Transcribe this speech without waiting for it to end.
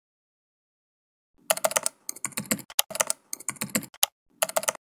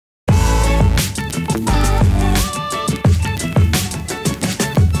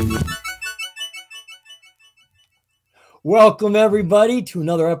Welcome, everybody, to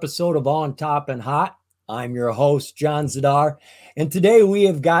another episode of On Top and Hot. I'm your host, John Zidar, and today we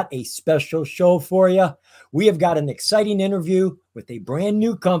have got a special show for you. We have got an exciting interview with a brand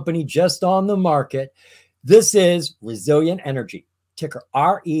new company just on the market. This is Resilient Energy, ticker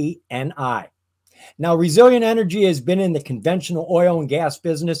RENI. Now, Resilient Energy has been in the conventional oil and gas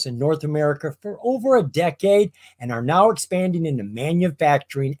business in North America for over a decade and are now expanding into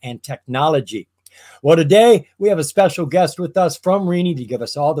manufacturing and technology. Well, today we have a special guest with us from RENI to give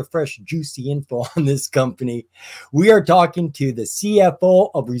us all the fresh, juicy info on this company. We are talking to the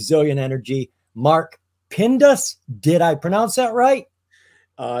CFO of Resilient Energy, Marc Pindus. Did I pronounce that right?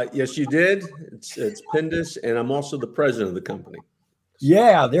 Yes, you did. It's Pindus, and I'm also the president of the company.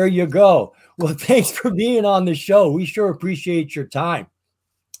 Yeah, there you go. Well, thanks for being on the show. We sure appreciate your time.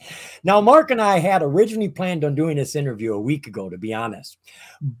 Now, Marc and I had originally planned on doing this interview a week ago, to be honest,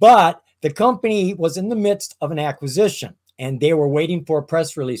 but the company was in the midst of an acquisition and they were waiting for a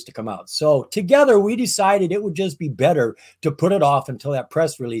press release to come out. So together we decided it would just be better to put it off until that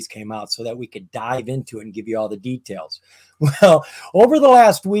press release came out so that we could dive into it and give you all the details. Well, over the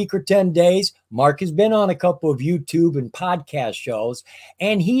last week or 10 days, Marc has been on a couple of YouTube and podcast shows,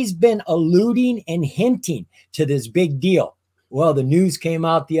 and he's been alluding and hinting to this big deal. Well, the news came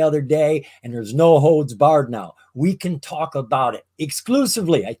out the other day, and there's no holds barred now. We can talk about it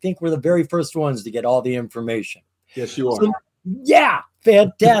exclusively. I think we're the very first ones to get all the information. Yes, you are. So, yeah,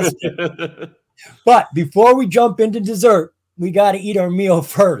 fantastic. But before we jump into dessert, we got to eat our meal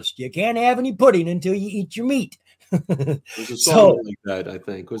first. You can't have any pudding until you eat your meat. There's a song like that, I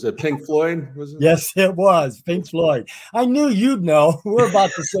think. Was it Pink Floyd? Was it? Yes, it was Pink Floyd. I knew you'd know. We're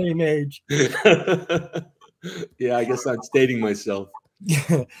about the same age. Yeah, I guess I'm stating myself.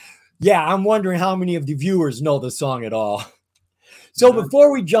 Yeah, I'm wondering how many of the viewers know the song at all. So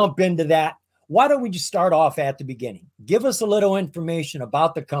before we jump into that, why don't we just start off at the beginning? Give us a little information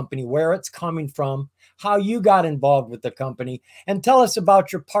about the company, where it's coming from, how you got involved with the company, and tell us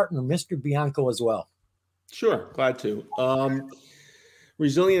about your partner, Mr. Bianco, as well. Sure, glad to.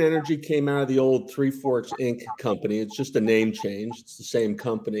 Resilient Energy came out of the old Three Forks Inc. company. It's just a name change. It's the same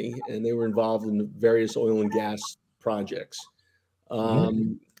company, and they were involved in various oil and gas projects.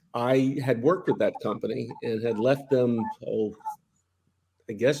 I had worked with that company and had left them,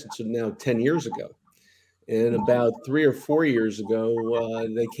 I guess it's now 10 years ago. And about 3 or 4 years ago,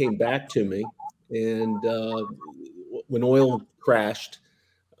 they came back to me, and when oil crashed,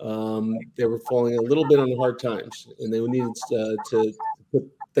 they were falling a little bit on hard times, and they needed to put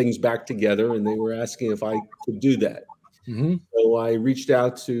things back together, and they were asking if I could do that. So I reached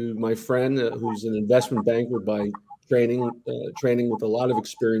out to my friend, who's an investment banker by training with a lot of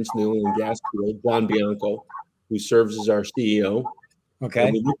experience in the oil and gas field, John Bianco, who serves as our CEO. Okay.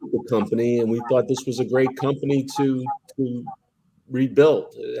 And we looked at the company, and we thought this was a great company to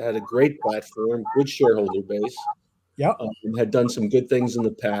rebuild. It had a great platform, good shareholder base. Yep. Had done some good things in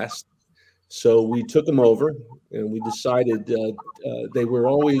the past. So we took them over, and we decided they were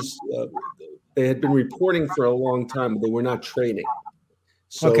always, they had been reporting for a long time, but they were not trading.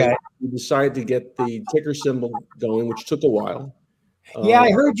 So we decided to get the ticker symbol going, which took a while. Yeah,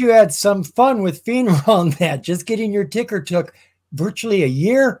 I heard you had some fun with FINRA on that. Just getting your ticker took virtually a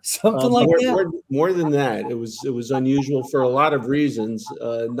year, something like that. More than that. It was unusual for a lot of reasons,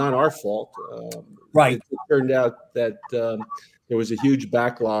 not our fault. Right. It turned out that there was a huge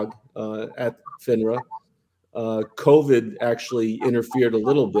backlog at FINRA. COVID actually interfered a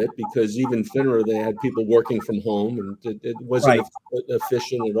little bit because even FINRA, they had people working from home, and it wasn't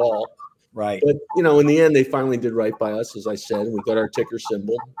efficient at all. Right. But, you know, in the end, they finally did right by us, as I said, and we got our ticker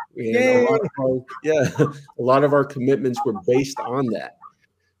symbol. And a lot of our commitments were based on that.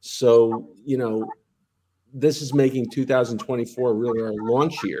 So, you know, this is making 2024 really our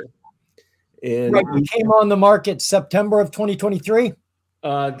launch year. And we came on the market September of 2023.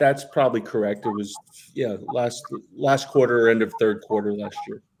 That's probably correct. It was, last quarter, end of third quarter last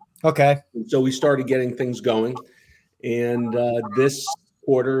year. Okay. So we started getting things going, and this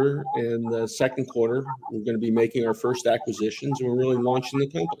quarter and the second quarter, we're going to be making our first acquisitions, and we're really launching the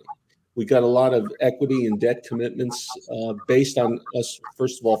company. We got a lot of equity and debt commitments based on us,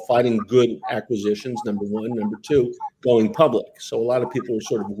 first of all, finding good acquisitions, number one. Number two, going public. So a lot of people are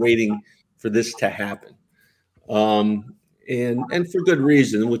sort of waiting for this to happen. And for good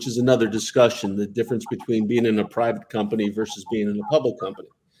reason, which is another discussion, the difference between being in a private company versus being in a public company.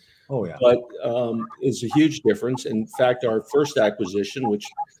 Oh, yeah. But it's a huge difference. In fact, our first acquisition, which,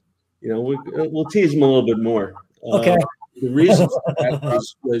 you know, we'll tease them a little bit more. Okay. The reason for that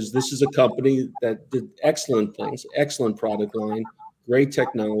was this is a company that did excellent things, excellent product line, great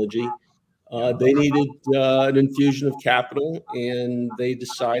technology, They needed an infusion of capital, and they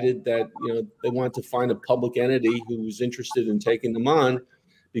decided that they wanted to find a public entity who was interested in taking them on,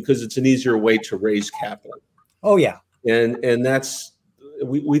 because it's an easier way to raise capital. Oh yeah, and that's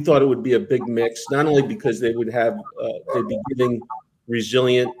we thought it would be a big mix, not only because they would have they'd be giving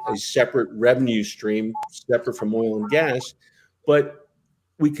Resilient a separate revenue stream separate from oil and gas, but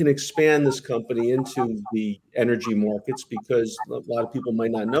we can expand this company into the energy markets, because a lot of people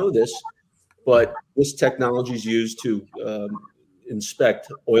might not know this, but this technology is used to inspect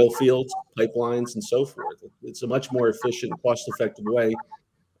oil fields, pipelines, and so forth. It's a much more efficient, cost-effective way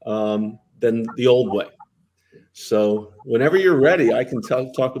than the old way. So whenever you're ready, I can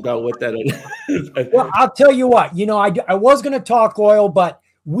talk about what that is. Well, I'll tell you what, I was going to talk oil, but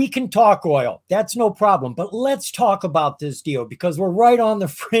we can talk oil. That's no problem. But let's talk about this deal, because we're right on the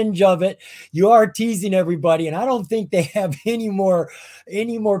fringe of it. You are teasing everybody, and I don't think they have any more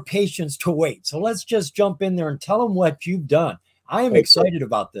patience to wait. So let's just jump in there and tell them what you've done. I am excited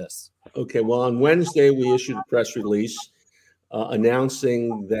about this. Okay. Well, on Wednesday, we issued a press release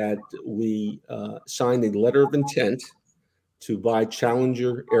announcing that we signed a letter of intent to buy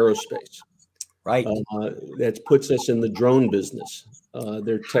Challenger Aerospace. Right. That puts us in the drone business.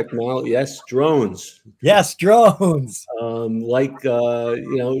 Their technology, yes, drones. Yes, drones.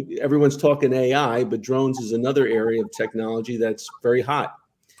 Everyone's talking AI, but drones is another area of technology that's very hot.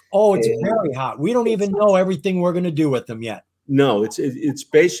 Oh, it's very hot. We don't even know everything we're going to do with them yet. No, it's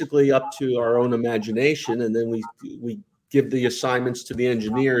basically up to our own imagination, and then we give the assignments to the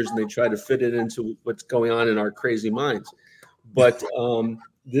engineers, and they try to fit it into what's going on in our crazy minds. But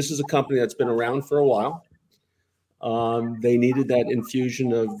this is a company that's been around for a while. They needed that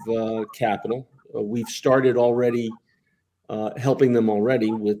infusion of capital. We've started already helping them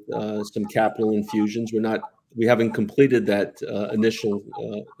already with some capital infusions. We haven't completed that initial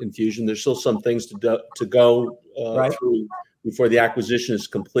infusion. There's still some things to go through before the acquisition is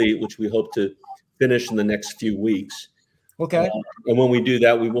complete, which we hope to finish in the next few weeks. Okay. And when we do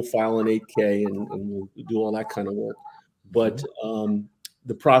that, we will file an 8K and we'll do all that kind of work. But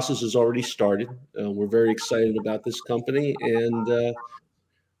the process has already started. We're very excited about this company, and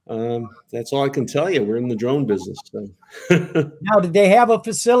that's all I can tell you. We're in the drone business. So. Now, did they have a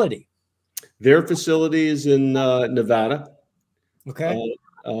facility? Their facility is in Nevada. Okay.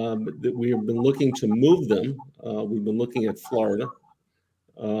 We have been looking to move them. We've been looking at Florida.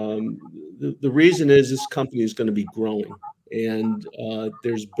 The reason is this company is going to be growing, and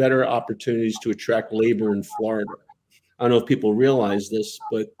there's better opportunities to attract labor in Florida. I don't know if people realize this,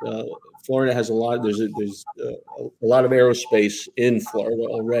 but Florida has a lot. There's a lot of aerospace in Florida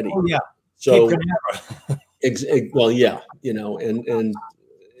already. Oh yeah. So, well, yeah, and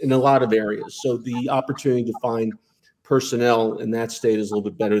in a lot of areas. So the opportunity to find personnel in that state is a little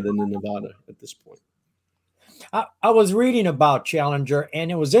bit better than in Nevada at this point. I was reading about Challenger,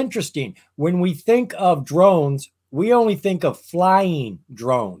 and it was interesting. When we think of drones, we only think of flying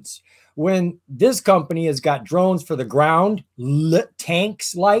drones. When this company has got drones for the ground,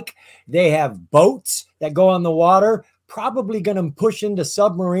 tanks they have boats that go on the water, probably going to push into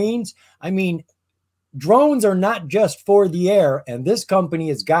submarines. I mean, drones are not just for the air, and this company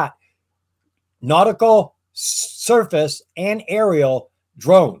has got nautical, surface, and aerial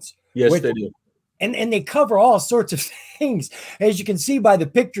drones. Yes, they do. And they cover all sorts of things. As you can see by the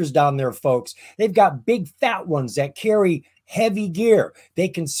pictures down there, folks, they've got big fat ones that carry heavy gear. They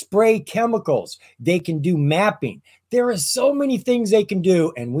can spray chemicals. They can do mapping. There are so many things they can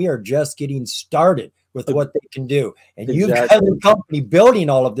do, and we are just getting started with what they can do. And you've got a company building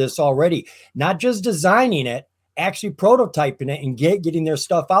all of this already, not just designing it, actually prototyping it and getting their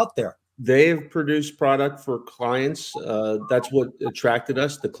stuff out there. They've produced product for clients. That's what attracted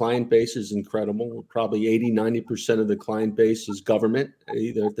us. The client base is incredible. Probably 80–90% of the client base is government,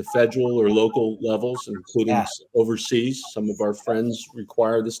 either at the federal or local levels, including overseas. Some of our friends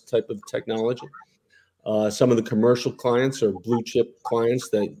require this type of technology. Some of the commercial clients are blue chip clients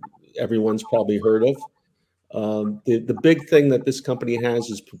that everyone's probably heard of. The big thing that this company has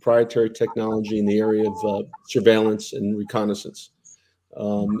is proprietary technology in the area of surveillance and reconnaissance.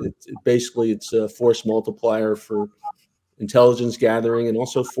 It's a force multiplier for intelligence gathering and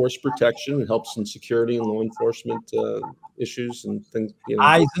also force protection. It helps in security and law enforcement issues and things.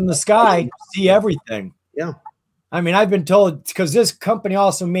 Eyes in the sky, see everything. Yeah. I mean, I've been told, because this company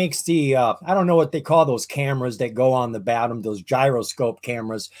also makes the, I don't know what they call those cameras that go on the bottom, those gyroscope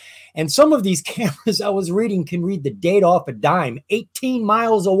cameras. And some of these cameras I was reading can read the date off a dime 18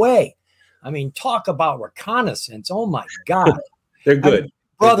 miles away. I mean, talk about reconnaissance. Oh my God. They're good.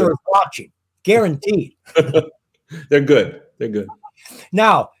 Brother is watching, guaranteed. They're good. They're good.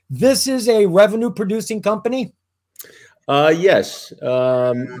 Now, This is a revenue producing company. Yes,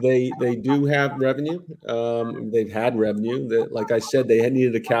 they do have revenue. They've had revenue. That, like I said, they had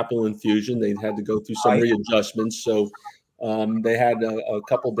needed a capital infusion. They had to go through some readjustments. So they had a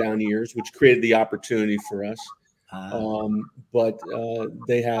couple down years, which created the opportunity for us. But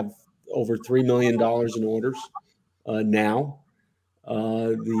they have over $3 million in orders now.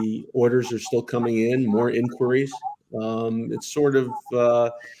 The orders are still coming in, more inquiries. It's sort of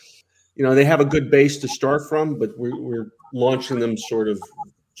they have a good base to start from, but we're launching them sort of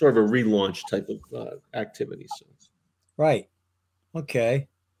a relaunch type of activity. So. Right. Okay.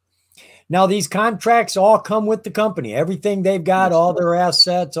 Now these contracts all come with the company. Everything they've got, all their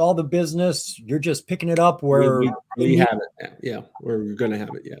assets, all the business. You're just picking it up where we have it now. Yeah, we're going to have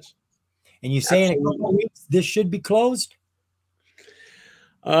it. Yes. And you say in a couple of weeks this should be closed.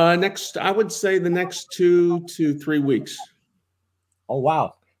 I would say the next 2 to 3 weeks. Oh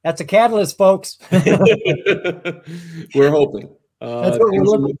wow. That's a catalyst, folks. We're hoping.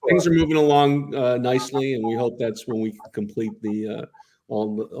 Things are moving along nicely, and we hope that's when we can complete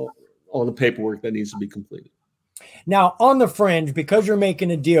all the paperwork that needs to be completed. Now, on the fringe, because you're making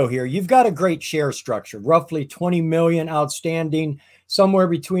a deal here, you've got a great share structure, roughly 20 million outstanding, somewhere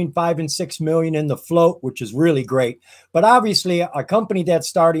between 5 and 6 million in the float, which is really great. But obviously, a company that's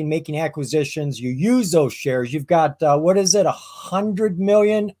starting making acquisitions, you use those shares. You've got, what is it, 100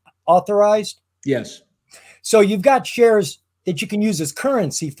 million authorized? Yes. So you've got shares that you can use as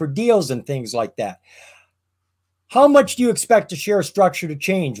currency for deals and things like that. How much do you expect the share structure to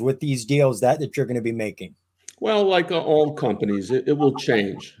change with these deals that you're going to be making? Well, like all companies, it will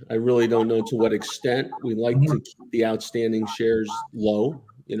change. I really don't know to what extent. We like to keep the outstanding shares low.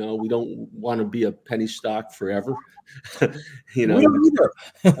 We don't want to be a penny stock forever. We don't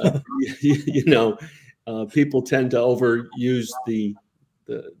either. People tend to overuse the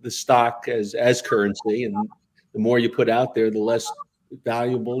stock as currency, and the more you put out there, the less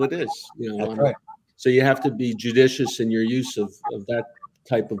valuable it is. That's right. So you have to be judicious in your use of that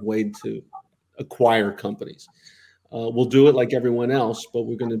type of way to acquire companies. We'll do it like everyone else, but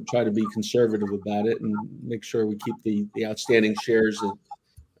we're going to try to be conservative about it and make sure we keep the outstanding shares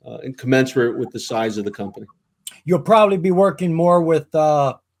and commensurate with the size of the company. You'll probably be working more with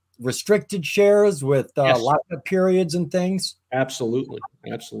restricted shares with lockup periods and things. Absolutely.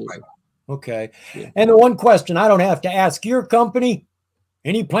 Absolutely. Right. Okay. Yeah. And the one question I don't have to ask your company,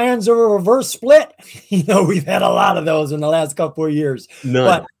 any plans of a reverse split? We've had a lot of those in the last couple of years. None.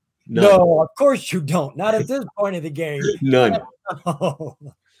 But None. No, of course you don't. Not at this point of the game. None. All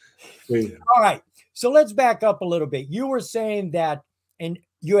right. So let's back up a little bit. You were saying that, and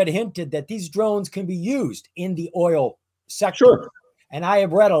you had hinted that these drones can be used in the oil sector. Sure. And I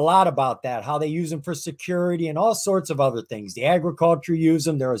have read a lot about that, how they use them for security and all sorts of other things. The agriculture use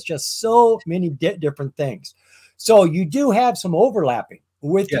them. There is just so many different things. So you do have some overlapping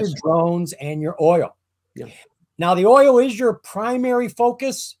with your drones and your oil. Yeah. Now, the oil is your primary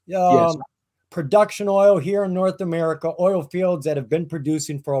focus. Yes. Production oil here in North America, oil fields that have been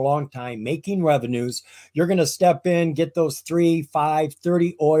producing for a long time, making revenues. You're going to step in, get those 3, 5,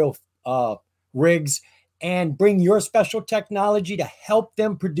 30 oil rigs and bring your special technology to help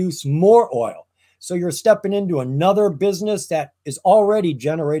them produce more oil. So you're stepping into another business that is already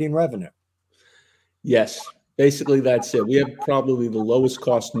generating revenue. Yes. Basically, that's it. We have probably the lowest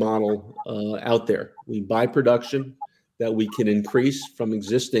cost model out there. We buy production that we can increase from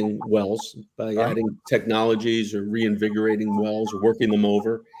existing wells by adding technologies or reinvigorating wells or working them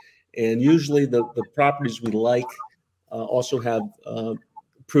over. And usually the properties we like also have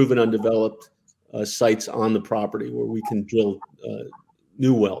proven undeveloped sites on the property where we can drill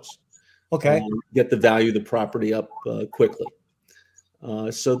new wells. Okay. Get the value of the property up quickly.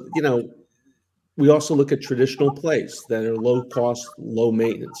 So, we also look at traditional plays that are low cost, low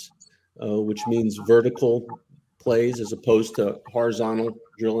maintenance, which means vertical plays as opposed to horizontal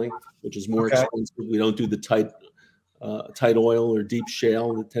drilling, which is more expensive. We don't do the tight oil or deep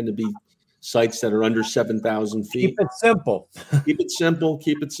shale. They tend to be sites that are under 7,000 feet. Keep it simple. Keep it simple.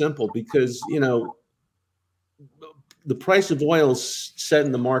 Keep it simple because, the price of oil is set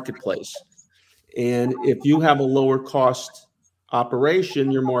in the marketplace. And if you have a lower cost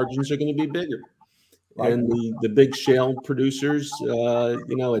operation, your margins are going to be bigger. Right. And the big shale producers, at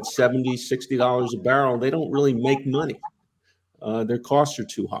 $70, $60 a barrel, they don't really make money. Their costs are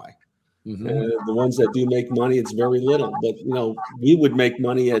too high. Mm-hmm. The ones that do make money, it's very little. But, we would make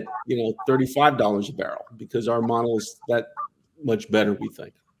money at, $35 a barrel because our model is that much better, we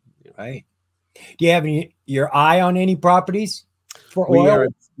think. Right. Do you have your eye on any properties? for oil?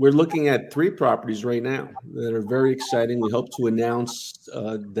 We're looking at 3 properties right now that are very exciting. We hope to announce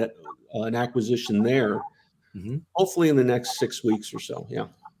that an acquisition there, hopefully in the next 6 weeks or so. Yeah.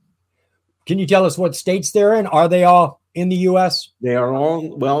 Can you tell us what states they're in? Are they all in the U.S.? They are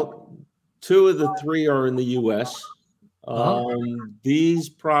all, well, 2 of the 3 are in the U.S. These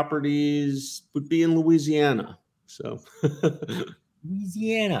properties would be in Louisiana. So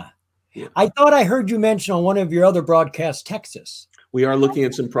Louisiana. Yeah. I thought I heard you mention on one of your other broadcasts, Texas. We are looking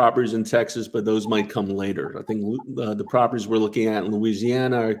at some properties in Texas, but those might come later. I think the properties we're looking at in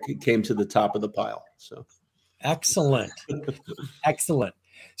Louisiana came to the top of the pile. So excellent. Excellent.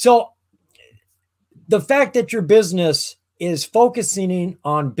 So the fact that your business is focusing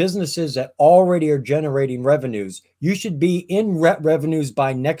on businesses that already are generating revenues, you should be in revenues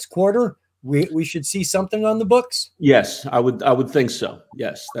by next quarter. We should see something on the books. Yes, I would think so.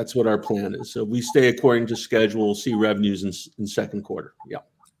 Yes, that's what our plan is. So we stay according to schedule. We'll see revenues in second quarter. Yeah.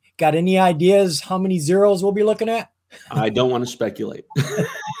 Got any ideas how many zeros we'll be looking at? I don't want to speculate.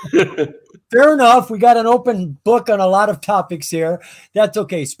 Fair enough. We got an open book on a lot of topics here. That's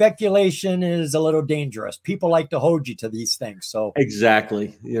okay. Speculation is a little dangerous. People like to hold you to these things. So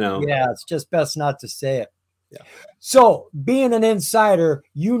exactly. You know. Yeah, it's just best not to say it. Yeah. So being an insider,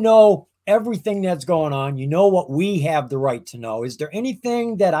 you know everything that's going on. You know what we have the right to know. Is there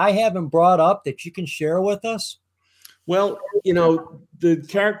anything that I haven't brought up that you can share with us? Well, you know, the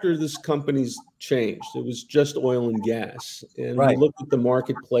character of this company's changed. It was just oil and gas. And we looked at the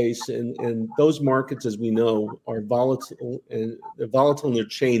marketplace, and those markets, as we know, are volatile, and they're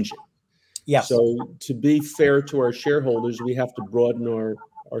changing. Yes. So to be fair to our shareholders, we have to broaden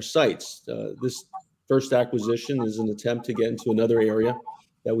our sights. This first acquisition is an attempt to get into another area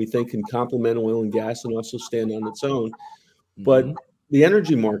that we think can complement oil and gas and also stand on its own. But the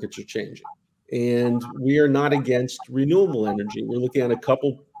energy markets are changing, and we are not against renewable energy. We're looking at a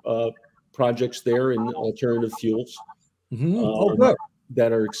couple projects there in alternative fuels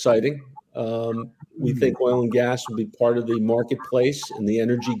that are exciting. We think oil and gas will be part of the marketplace and the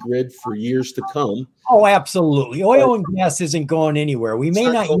energy grid for years to come. Oh, absolutely. Oil and gas isn't going anywhere. We may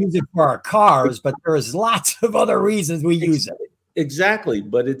not use it for our cars, but there's lots of other reasons we use it. Exactly,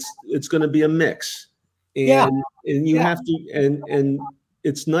 but it's going to be a mix, and you have to, and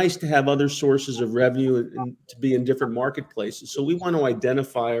it's nice to have other sources of revenue and to be in different marketplaces. So we want to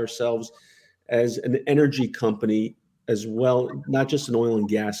identify ourselves as an energy company as well, not just an oil and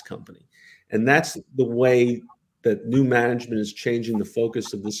gas company. And that's the way that new management is changing the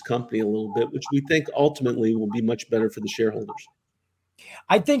focus of this company a little bit, which we think ultimately will be much better for the shareholders.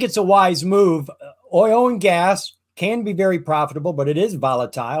 I think it's a wise move. Oil and gas can be very profitable, but it is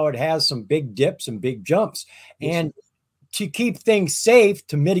volatile. It has some big dips and big jumps. And to keep things safe,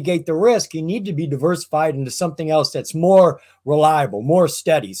 to mitigate the risk, you need to be diversified into something else that's more reliable, more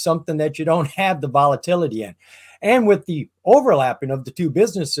steady, something that you don't have the volatility in. And with the overlapping of the two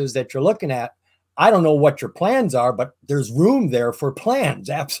businesses that you're looking at, I don't know what your plans are, but there's room there for plans.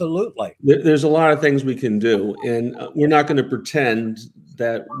 Absolutely. There's a lot of things we can do, and we're not going to pretend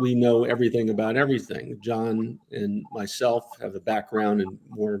that we know everything about everything. John and myself have a background in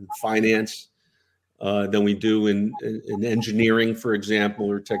more finance than we do in engineering, for example,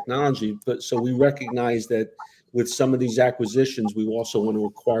 or technology. But so we recognize that with some of these acquisitions, we also want to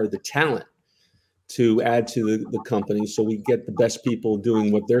acquire the talent to add to the company, so we get the best people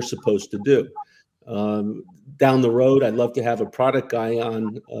doing what they're supposed to do. Down the road, I'd love to have a product guy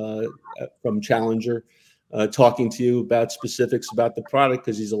on from Challenger talking to you about specifics about the product,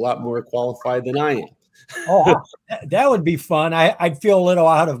 because he's a lot more qualified than I am. Oh, that would be fun. I'd feel a little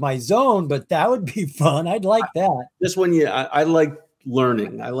out of my zone, but that would be fun. I'd like that. Just when I like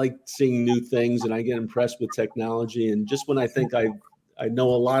learning. I like seeing new things, and I get impressed with technology. And just when I think I know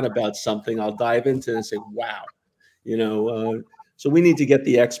a lot about something, I'll dive into it and say, wow, you know, so we need to get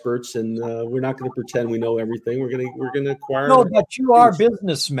the experts, and we're not going to pretend we know everything. We're going to acquire. No, but you are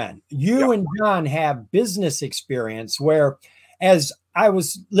businessmen. You and John have business experience where, as I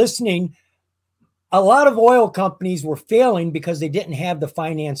was listening, a lot of oil companies were failing because they didn't have the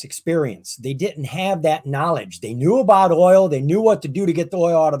finance experience. They didn't have that knowledge. They knew about oil. They knew what to do to get the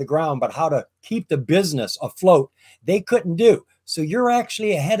oil out of the ground, but how to keep the business afloat, they couldn't do. So you're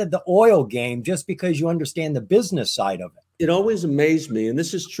actually ahead of the oil game just because you understand the business side of it. It always amazed me, and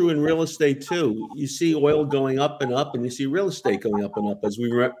this is true in real estate too. You see oil going up and up, and you see real estate going up and up, as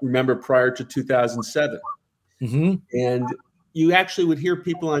we remember prior to 2007. And you actually would hear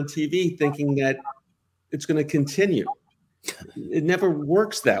people on TV thinking that it's going to continue. It never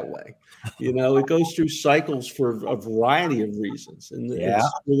works that way. You know, it goes through cycles for a variety of reasons. And Yeah.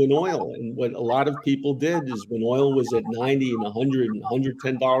 it's with an oil. And what a lot of people did is when oil was at 90 and 100 and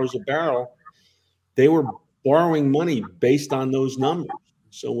 $110 a barrel, they were borrowing money based on those numbers.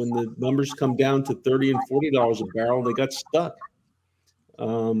 So when the numbers come down to $30 and $40 a barrel, they got stuck.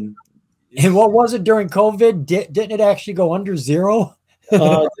 And what was it during COVID? Didn't it actually go under zero?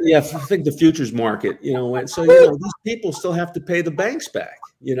 Yeah, I think the futures market, you know, and so, you know, these people still have to pay the banks back,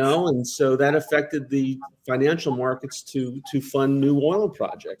 you know, and so that affected the financial markets to fund new oil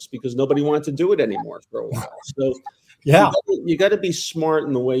projects because nobody wanted to do it anymore for a while. So yeah, you got to be smart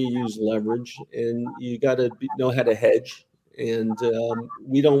in the way you use leverage, and you got to know how to hedge. And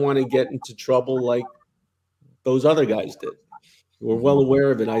we don't want to get into trouble like those other guys did. We're well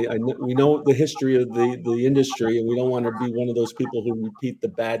aware of it. We know the history of the industry, and we don't want to be one of those people who repeat the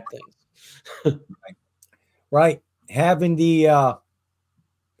bad things. Right. Having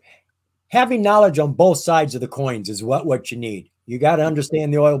knowledge on both sides of the coins is what you need. You got to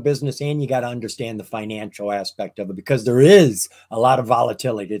understand the oil business, and you got to understand the financial aspect of it, because there is a lot of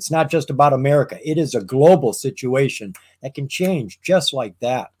volatility. It's not just about America. It is a global situation that can change just like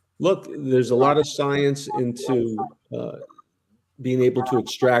that. Look, there's a lot of science into being able to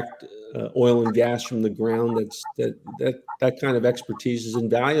extract oil and gas from the ground. That kind of expertise is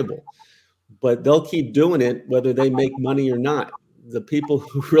invaluable, but they'll keep doing it whether they make money or not. The people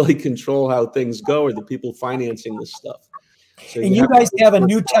who really control how things go are the people financing this stuff. So and you guys have a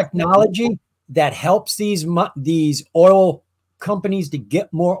new technology that helps these oil companies to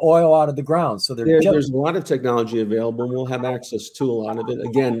get more oil out of the ground. So there's a lot of technology available, and we'll have access to a lot of it.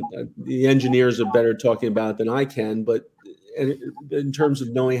 Again, the engineers are better talking about it than I can, but in terms of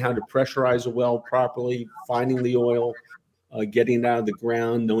knowing how to pressurize a well properly, finding the oil, getting it out of the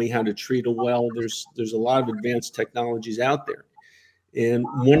ground, knowing how to treat a well, there's a lot of advanced technologies out there. And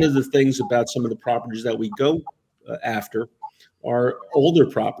one of the things about some of the properties that we go after are older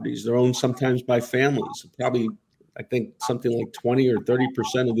properties. They're owned sometimes by families. Probably, I think something like 20 or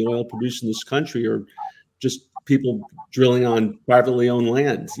 30% of the oil produced in this country are just people drilling on privately owned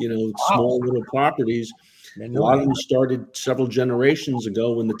lands, you know, small little properties. A lot of them started several generations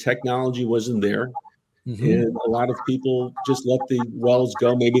ago when the technology wasn't there. And a lot of people just let the wells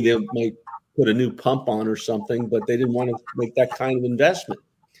go. Maybe they might put a new pump on or something, but they didn't want to make that kind of investment.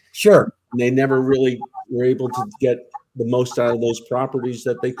 Sure. And they never really were able to get the most out of those properties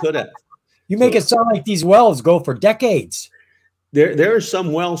that they could have. You make it sound like these wells go for decades. There are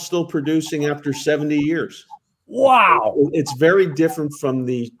some wells still producing after 70 years. Wow. It's very different from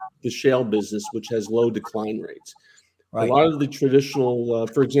the shale business, which has low decline rates. Right. A lot of the traditional,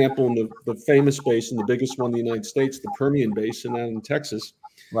 for example, in the famous basin, the biggest one in the United States, the Permian Basin out in Texas.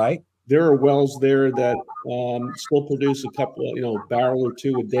 Right. There are wells there that still produce a couple, you know, barrel or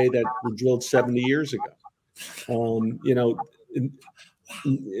two a day that were drilled 70 years ago. You know,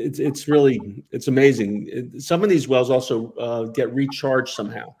 it's amazing. Some of these wells also get recharged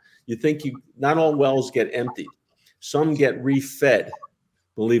somehow. You think not all wells get emptied. Some get refed,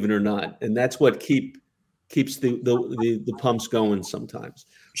 believe it or not, and that's what keeps the pumps going sometimes.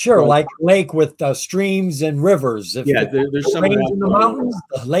 Sure, like a lake with streams and rivers. If there's some rains in the mountains,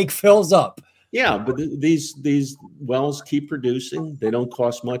 the lake fills up. Yeah, but these wells keep producing. They don't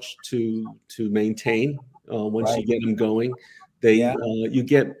cost much to maintain once you get them going. You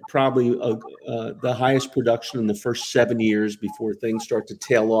get probably the highest production in the first 7 years before things start to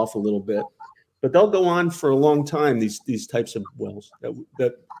tail off a little bit. But they'll go on for a long time. These types of wells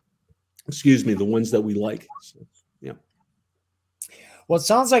that excuse me, the ones that we like. So, yeah. Well, it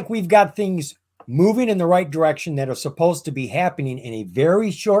sounds like we've got things moving in the right direction that are supposed to be happening in a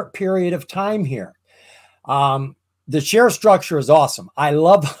very short period of time here. The share structure is awesome. I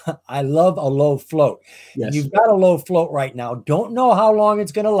love a low float. Yes. You've got a low float right now. Don't know how long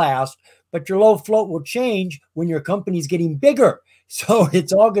it's going to last, but your low float will change when your company's getting bigger. So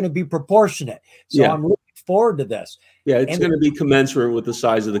it's all going to be proportionate. So I'm looking forward to this. Yeah, it's going to be commensurate with the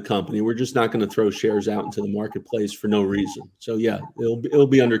size of the company. We're just not going to throw shares out into the marketplace for no reason. So yeah, it'll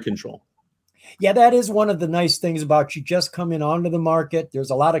be under control. Yeah, that is one of the nice things about you just coming onto the market. There's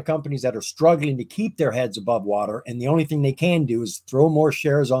a lot of companies that are struggling to keep their heads above water, and the only thing they can do is throw more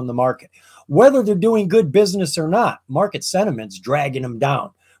shares on the market. Whether they're doing good business or not, market sentiment's dragging them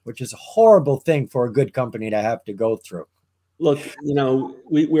down, which is a horrible thing for a good company to have to go through. Look, you know,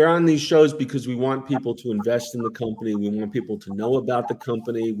 we're on these shows because we want people to invest in the company. We want people to know about the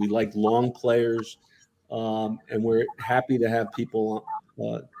company. We like long players, and we're happy to have people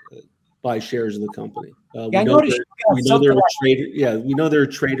buy shares of the company. We know there are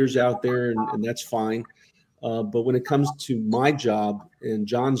traders out there, and that's fine. But when it comes to my job and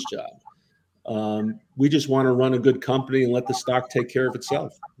John's job, we just want to run a good company and let the stock take care of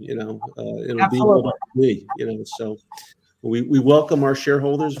itself. It'll Absolutely. be me. So we welcome our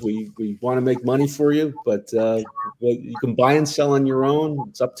shareholders. We want to make money for you, but you can buy and sell on your own.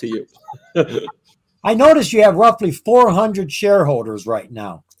 It's up to you. I notice you have roughly 400 shareholders right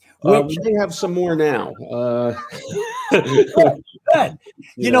now. We may have some more now. Good.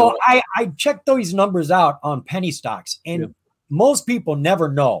 I checked those numbers out on penny stocks, and most people never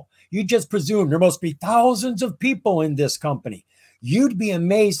know. You just presume there must be thousands of people in this company. You'd be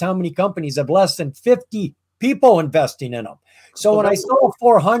amazed how many companies have less than 50 people investing in them. So when I saw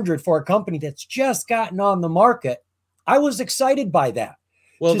 400 for a company that's just gotten on the market, I was excited by that.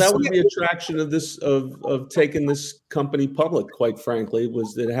 Well, that was the attraction of this, of taking this company public, quite frankly,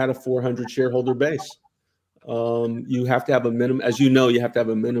 was that it had a 400 shareholder base. You have to have a minimum, as you know, you have to have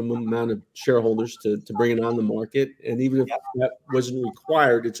a minimum amount of shareholders to bring it on the market. And even if that wasn't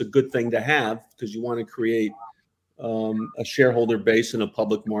required, it's a good thing to have because you want to create a shareholder base in a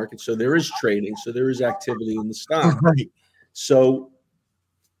public market. So there is trading. So there is activity in the stock. Right. So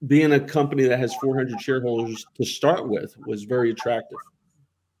being a company that has 400 shareholders to start with was very attractive.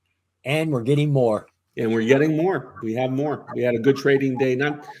 And we're getting more. And we're getting more. We have more. We had a good trading day.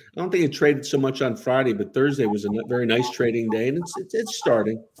 I don't think it traded so much on Friday, but Thursday was a very nice trading day, and it's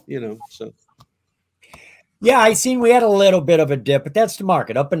starting. So. Yeah, I seen we had a little bit of a dip, but that's the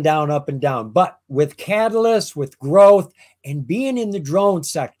market, up and down, up and down. But with catalysts, with growth, and being in the drone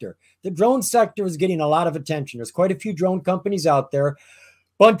sector is getting a lot of attention. There's quite a few drone companies out there.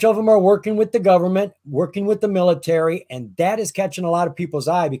 Bunch of them are working with the government, working with the military, and that is catching a lot of people's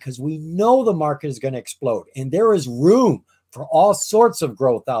eye because we know the market is going to explode, and there is room for all sorts of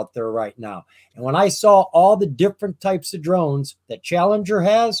growth out there right now. And when I saw all the different types of drones that Challenger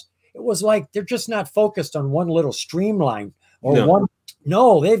has, it was like they're just not focused on one little streamline or one.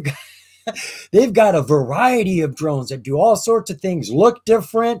 No, they've got a variety of drones that do all sorts of things, look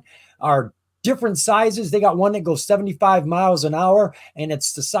different, are different sizes. They got one that goes 75 miles an hour, and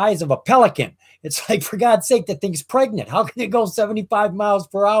it's the size of a pelican. It's like, for God's sake, that thing's pregnant. How can it go 75 miles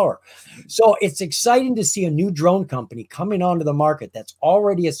per hour? So it's exciting to see a new drone company coming onto the market that's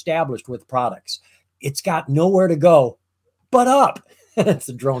already established with products. It's got nowhere to go but up. It's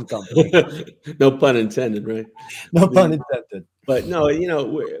a drone company. No pun intended, right? No pun intended. But no,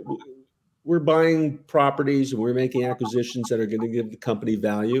 we're buying properties and we're making acquisitions that are going to give the company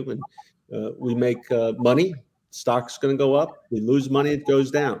value, and we make money. Stock's going to go up. We lose money, it goes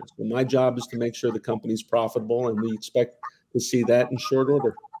down. So my job is to make sure the company's profitable, and we expect to see that in short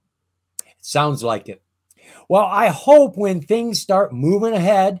order. Sounds like it. Well, I hope when things start moving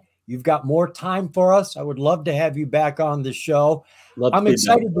ahead, you've got more time for us. I would love to have you back on the show. I'm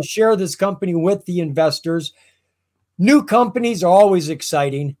excited to share this company with the investors. New companies are always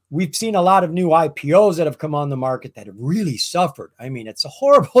exciting. We've seen a lot of new IPOs that have come on the market that have really suffered. I mean, it's a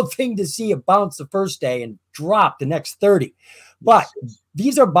horrible thing to see it bounce the first day and drop the next 30. But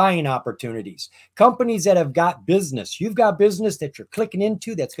these are buying opportunities. Companies that have got business. You've got business that you're clicking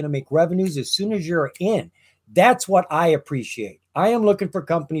into that's going to make revenues as soon as you're in. That's what I appreciate. I am looking for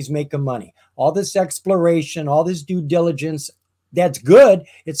companies making money. All this exploration, all this due diligence, that's good.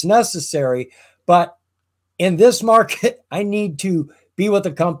 It's necessary. But in this market, I need to be with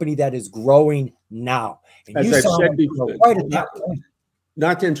a company that is growing now. And as I've said before,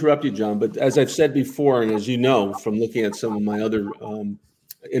 not to interrupt you, John, but as I've said before, and as you know from looking at some of my other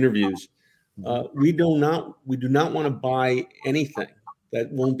interviews, we do not want to buy anything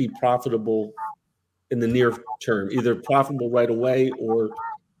that won't be profitable in the near term, either profitable right away or,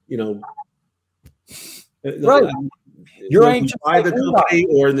 right. You're anxious buy the company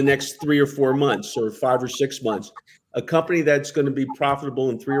or in the next 3 or 4 months or 5 or 6 months. A company that's going to be profitable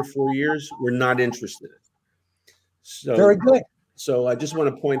in 3 or 4 years, we're not interested in. So, very good. So I just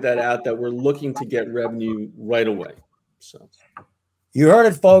want to point that out, that we're looking to get revenue right away. So you heard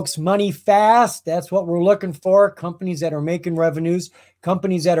it, folks. Money fast. That's what we're looking for. Companies that are making revenues,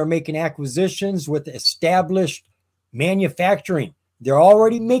 companies that are making acquisitions with established manufacturing. They're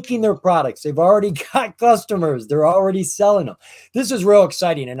already making their products. They've already got customers. They're already selling them. This is real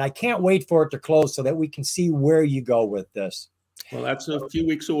exciting, and I can't wait for it to close so that we can see where you go with this. Well, that's a few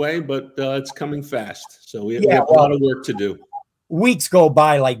weeks away, but it's coming fast. So we have a lot of work to do. Weeks go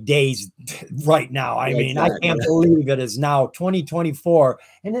by like days right now. I mean, I can't believe it is now 2024,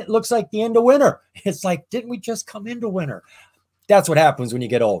 and it looks like the end of winter. It's like, didn't we just come into winter? That's what happens when you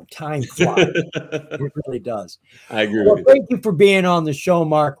get old. Time flies. It really does. I agree with you. Thank you for being on the show,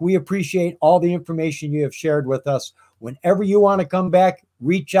 Mark. We appreciate all the information you have shared with us. Whenever you want to come back,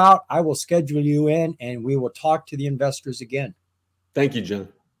 reach out. I will schedule you in and we will talk to the investors again. Thank you, John.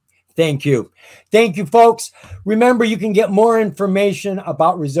 Thank you. Thank you, folks. Remember, you can get more information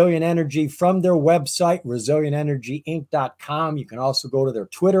about Resilient Energy from their website, resilientenergyinc.com. You can also go to their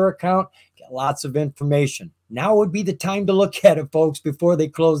Twitter account, get lots of information. Now would be the time to look at it, folks, before they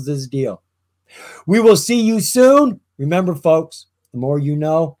close this deal. We will see you soon. Remember, folks, the more you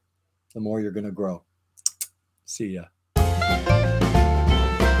know, the more you're going to grow. See ya.